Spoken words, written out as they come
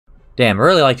Damn, I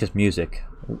really like this music.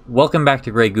 Welcome back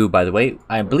to Grey Goo, by the way.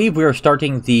 I believe we are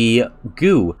starting the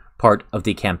Goo part of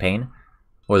the campaign,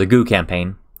 or the Goo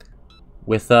campaign,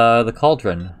 with the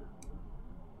Cauldron.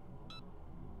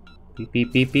 Beep,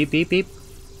 beep, beep, beep, beep, beep.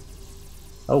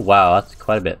 Oh wow, that's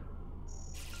quite a bit.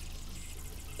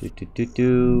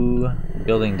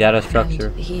 Building data structure.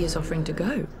 And he is offering to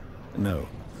go. No,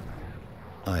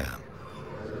 I am.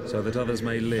 So that others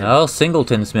may live. Oh,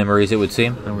 Singleton's memories, it would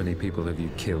seem. How many people have you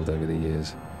killed over the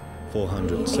years? A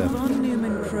 407. von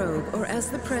Neumann probe, or as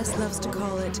the press loves to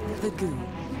call it, the Goo,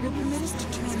 will permit us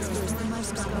to transverse the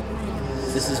most.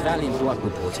 This is Valiant Blood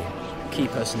reporting. Key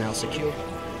personnel secure.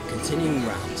 Continuing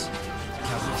rounds.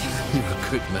 You're a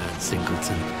good man,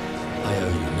 Singleton. I owe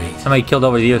you, mate. How many killed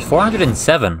over the years?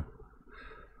 407.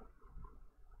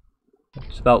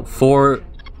 It's about 4...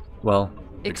 Well,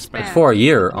 Expand. it's 4 a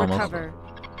year, almost. Recover.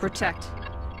 Protect.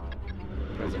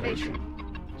 Preservation.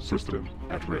 System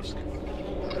at risk.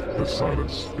 The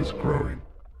silence is growing.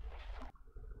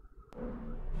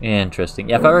 Interesting.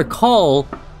 Yeah, if I recall,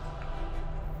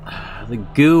 the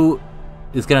Goo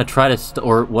is gonna try to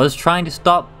or was trying to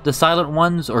stop the Silent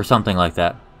Ones, or something like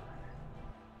that.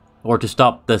 Or to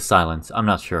stop the silence, I'm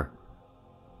not sure.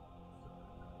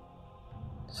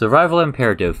 Survival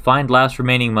imperative. Find last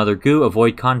remaining Mother Goo.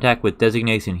 Avoid contact with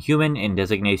designation human and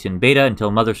designation beta until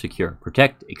Mother secure.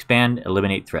 Protect, expand,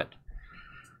 eliminate threat.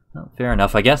 Well, fair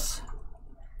enough, I guess.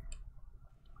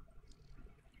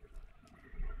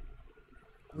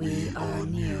 We are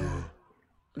near.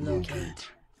 Locate.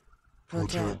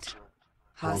 Protect.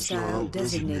 Hostile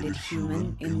designated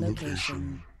human in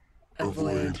location.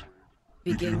 Avoid.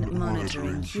 Begin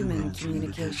monitoring human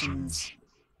communications.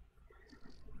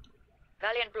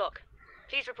 Valiant Block,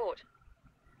 please report.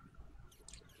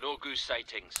 No goose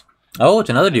sightings. Oh,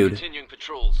 it's another dude. Continuing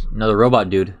patrols. Another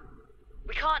robot dude.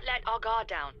 We can't let our guard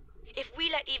down. If we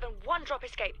let even one drop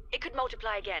escape, it could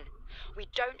multiply again. We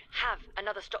don't have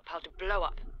another stockpile to blow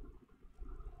up.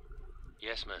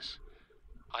 Yes, miss.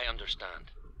 I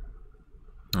understand.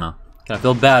 Oh, kind of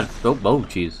feel bad. Oh,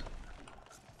 jeez.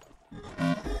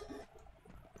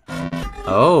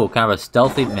 Oh, kind of a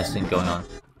stealthy missing going on.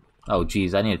 Oh,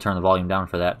 jeez, I need to turn the volume down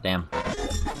for that. Damn.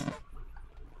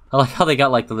 I like how they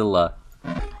got like the little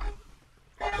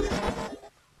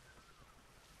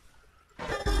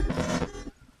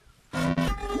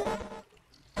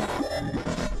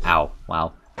Ow!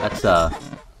 Wow, that's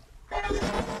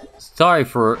sorry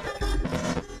for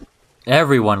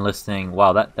everyone listening.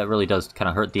 Wow, that really does kind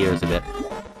of hurt the ears a bit.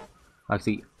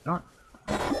 Actually, I don't.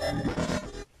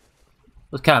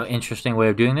 That's kind of an interesting way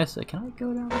of doing this. Can I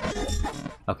go down?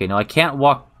 Okay, no, I can't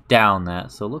walk down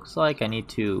that. So it looks like I need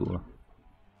to.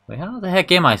 Wait, how the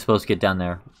heck am I supposed to get down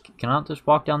there? Can I not just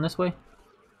walk down this way?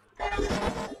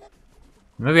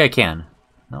 Maybe I can.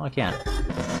 No, I can't.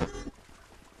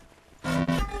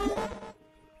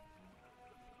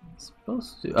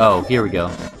 Supposed to. Oh, here we go.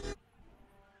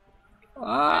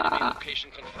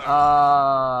 Location confirmed.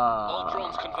 All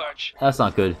drones converge. That's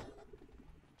not good.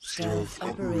 Stealth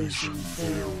operation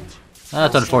failed.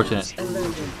 That's unfortunate.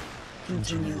 Alerted.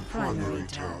 Continue primary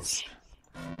task.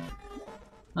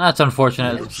 That's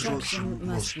unfortunate. Obstruction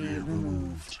must be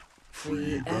removed.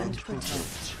 Free and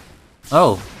protect.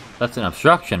 Oh, that's an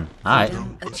obstruction. Alright.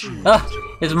 Ah,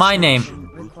 it's my name.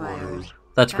 Required.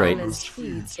 That's great. Catalyst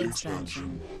feeds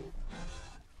expansion.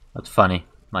 That's funny.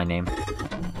 My name.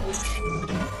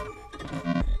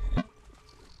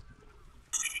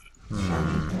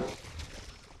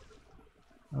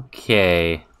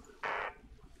 Okay.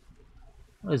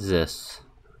 What is this?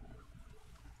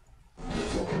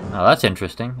 Oh, that's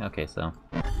interesting. Okay, so.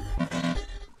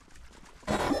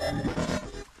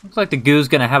 Looks like the Goo's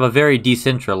gonna have a very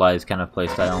decentralized kind of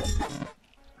playstyle.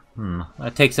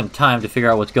 It'll take some time to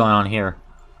figure out what's going on here.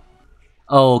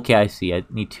 Oh, okay, I see. I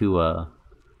need to,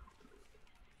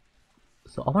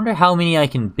 So I wonder how many I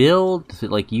can build. Does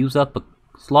it, like, use up a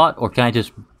slot? Or can I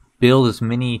just build as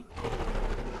many...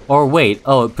 Or wait,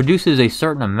 oh, it produces a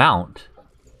certain amount.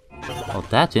 Oh,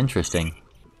 that's interesting.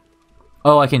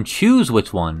 Oh, I can choose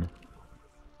which one.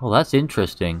 Oh, that's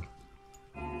interesting.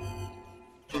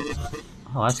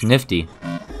 Oh, that's nifty.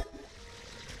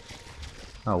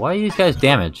 Oh, why are these guys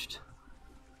damaged?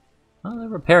 Well, they're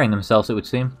repairing themselves, it would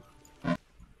seem.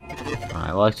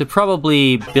 Alright, well, I should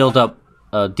probably build up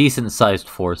a decent-sized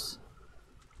force.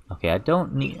 Okay, I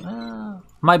don't need...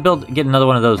 might get another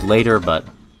one of those later, but...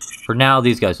 For now,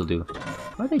 these guys will do.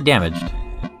 Why are they damaged?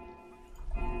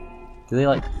 Do they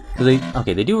like...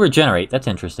 okay, they do regenerate. That's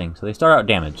interesting. So they start out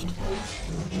damaged.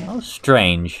 Oh,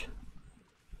 strange.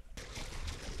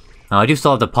 Oh, I do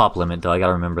still have the pop limit, though. I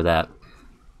gotta remember that.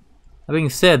 That being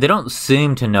said, they don't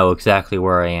seem to know exactly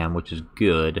where I am, which is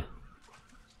good.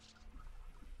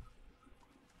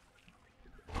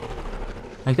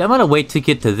 Like, I'm gonna wait to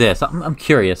get to this. I'm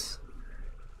curious.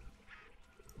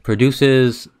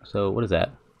 Produces... So, what is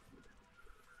that?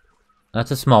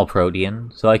 That's a small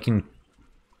protein. So I can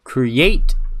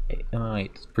create... Oh,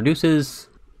 wait. Produces...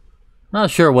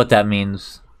 Not sure what that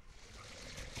means.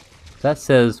 That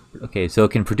says... Okay, so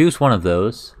it can produce one of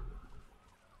those.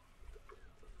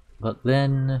 But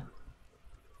then...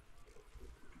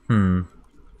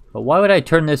 But why would I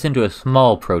turn this into a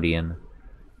small protein?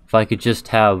 If I could just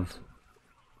have...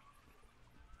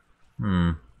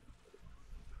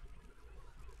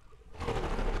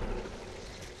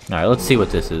 Alright, let's see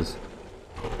what this is.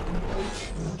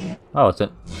 Oh, it's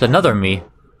another me.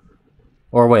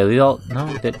 Or wait, they all... No,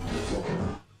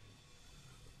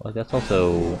 well, that's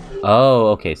also... Oh,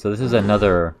 okay, so this is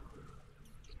another...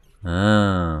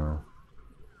 Oh.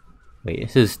 Wait,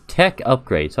 this is tech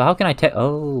upgrade. So how can I tech...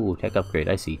 Oh, tech upgrade,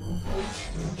 I see.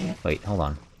 Wait, hold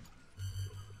on.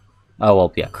 Oh,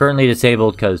 well, yeah, currently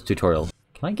disabled because tutorial.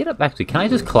 Can I get up? Actually, can I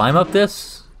just climb up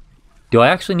this? Do I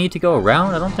actually need to go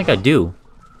around? I don't think I do.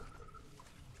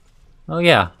 Oh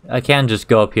yeah, I can just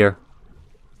go up here.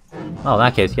 Oh, in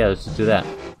that case, yeah, let's just do that.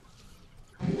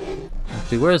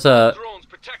 Actually, where's Drones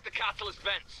protect the catalyst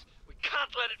vents. We can't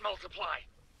let it multiply.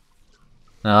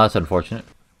 No, that's unfortunate.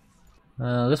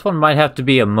 This one might have to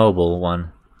be a mobile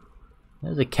one.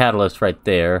 There's a catalyst right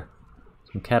there.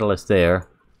 Some catalyst there.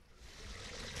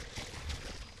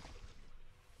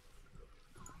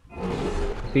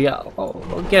 So yeah,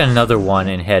 I'll get another one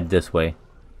and head this way.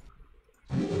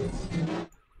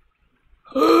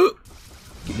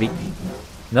 Give me...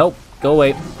 Nope, go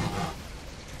away.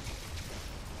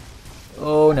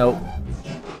 Oh no.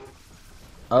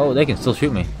 Oh, they can still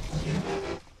shoot me.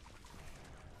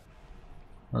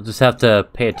 I'll just have to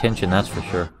pay attention, that's for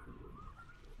sure.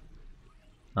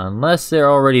 Unless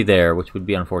they're already there, which would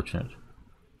be unfortunate.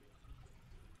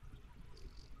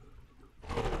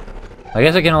 I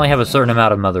guess I can only have a certain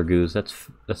amount of Mother Goose.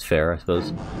 That's fair, I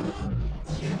suppose.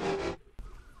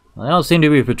 Well, I don't seem to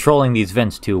be patrolling these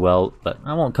vents too well, but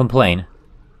I won't complain.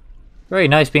 Very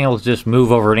nice being able to just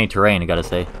move over any terrain, I gotta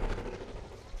say.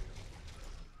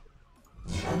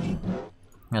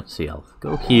 Let's see, I'll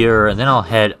go here, and then I'll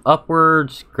head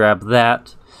upwards, grab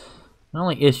that. The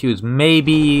only issue is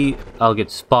maybe I'll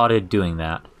get spotted doing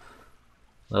that.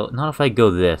 Well, not if I go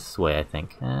this way, I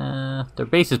think. Their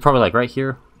base is probably like right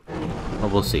here. Well,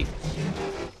 we'll see.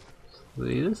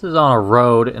 This is on a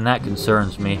road, and that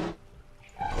concerns me.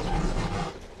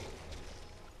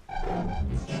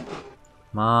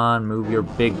 Come on, move your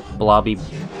big blobby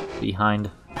behind.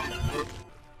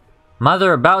 I'm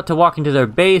either about to walk into their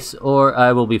base, or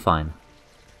I will be fine.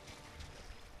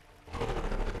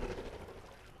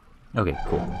 Okay,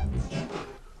 cool.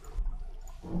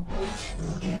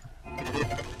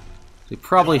 We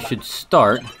probably should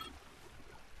start.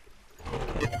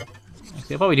 Okay.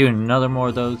 I'll probably do another more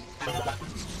of those. Have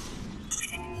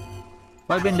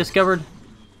I been discovered?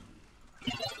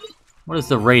 What does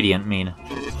the radiant mean?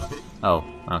 Oh,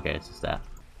 okay, it's just that.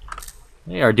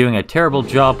 They are doing a terrible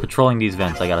job patrolling these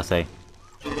vents, I gotta say.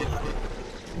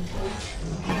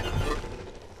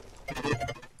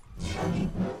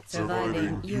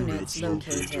 Surviving units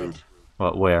located.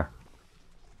 What, where?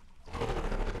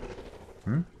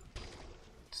 Let's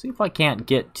see if I can't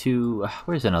get to...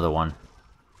 where's another one?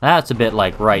 That's a bit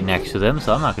like right next to them,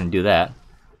 so I'm not gonna do that.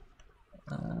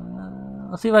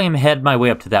 I'll see if I can head my way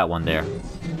up to that one there.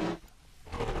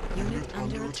 Unit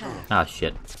under attack. Ah,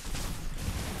 shit.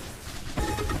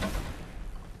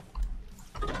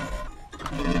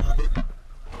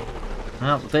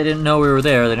 Well, if they didn't know we were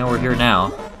there, they know we're here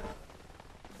now.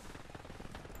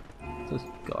 Just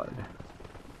guard.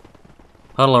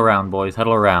 Huddle around, boys,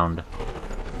 huddle around.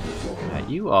 Alright,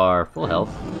 you are full health.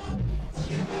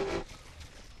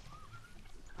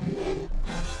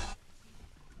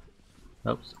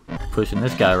 Oops, pushing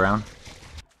this guy around.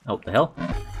 Oh, the hell?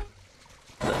 What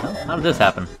the hell? How did this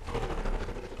happen?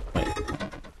 Wait.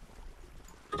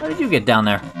 How did you get down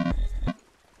there?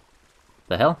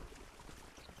 The hell?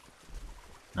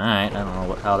 Alright, I don't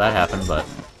know how that happened, but...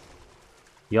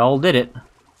 y'all did it.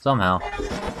 Somehow.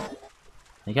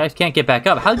 You guys can't get back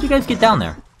up. How did you guys get down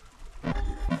there?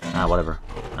 Ah, whatever.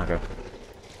 Okay.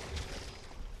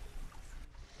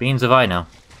 Beans if I know.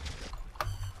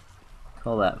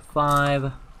 Call that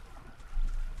 5.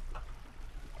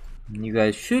 And you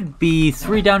guys should be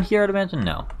 3 down here, I'd imagine?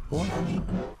 No. 4?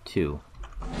 2.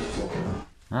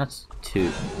 That's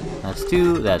 2. That's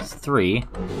 2. That's 3.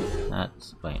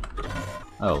 That's... wait.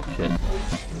 Oh, shit.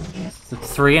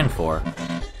 It's 3 and 4.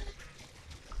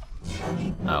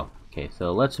 Oh, okay,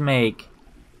 so let's make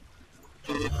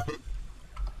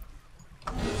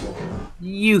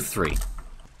you three.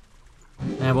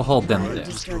 And we'll hold them there.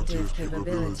 Destructive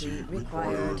capability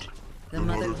required. The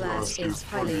mother class is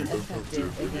highly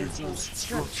effective against most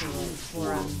structural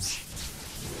forums.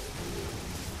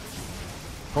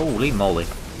 Holy moly.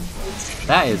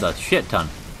 That is a shit ton.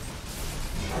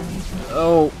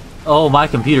 Oh, oh, my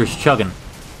computer's chugging.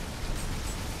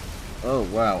 Oh,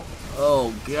 wow.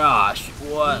 Oh, gosh.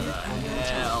 What the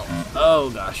hell? Oh,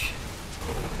 gosh.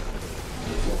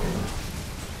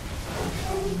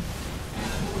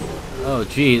 Oh,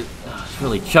 geez. It's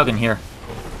really chugging here.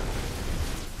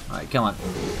 Alright, come on.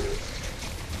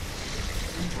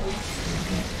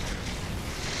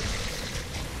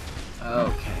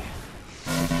 Okay.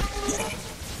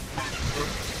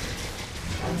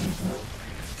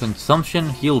 Consumption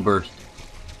heal burst.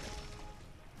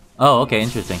 Oh, okay,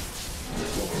 interesting.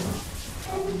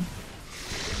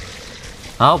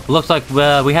 Oh, looks like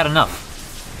we had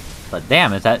enough. But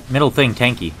damn, is that middle thing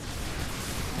tanky?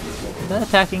 Is that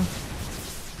attacking?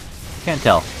 Can't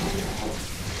tell.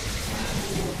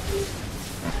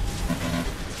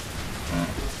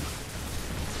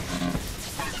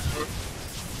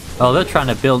 Oh, they're trying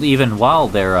to build even while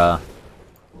they're,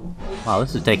 Wow,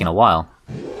 this is taking a while.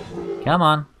 Come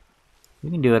on. You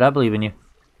can do it, I believe in you.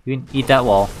 You can eat that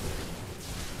wall.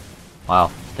 Wow,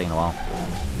 it's taking a while.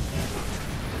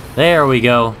 There we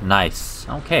go. Nice.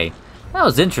 Okay. That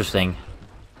was interesting.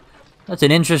 That's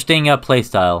an interesting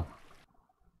playstyle.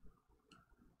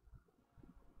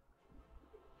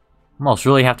 Almost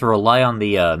really have to rely on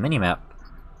the minimap.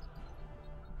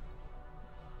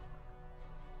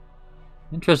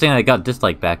 Interesting that I got this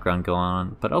like background going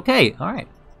on, but okay, all right.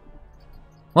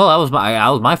 Well, that was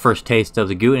my first taste of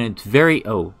the goo, and it's very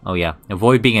oh yeah.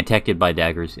 Avoid being attacked by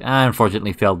daggers. I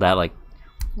unfortunately failed that like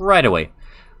right away,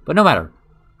 but no matter.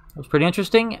 That was pretty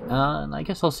interesting, and I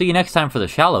guess I'll see you next time for the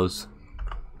shallows.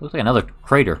 Looks like another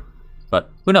crater, but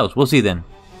who knows? We'll see then.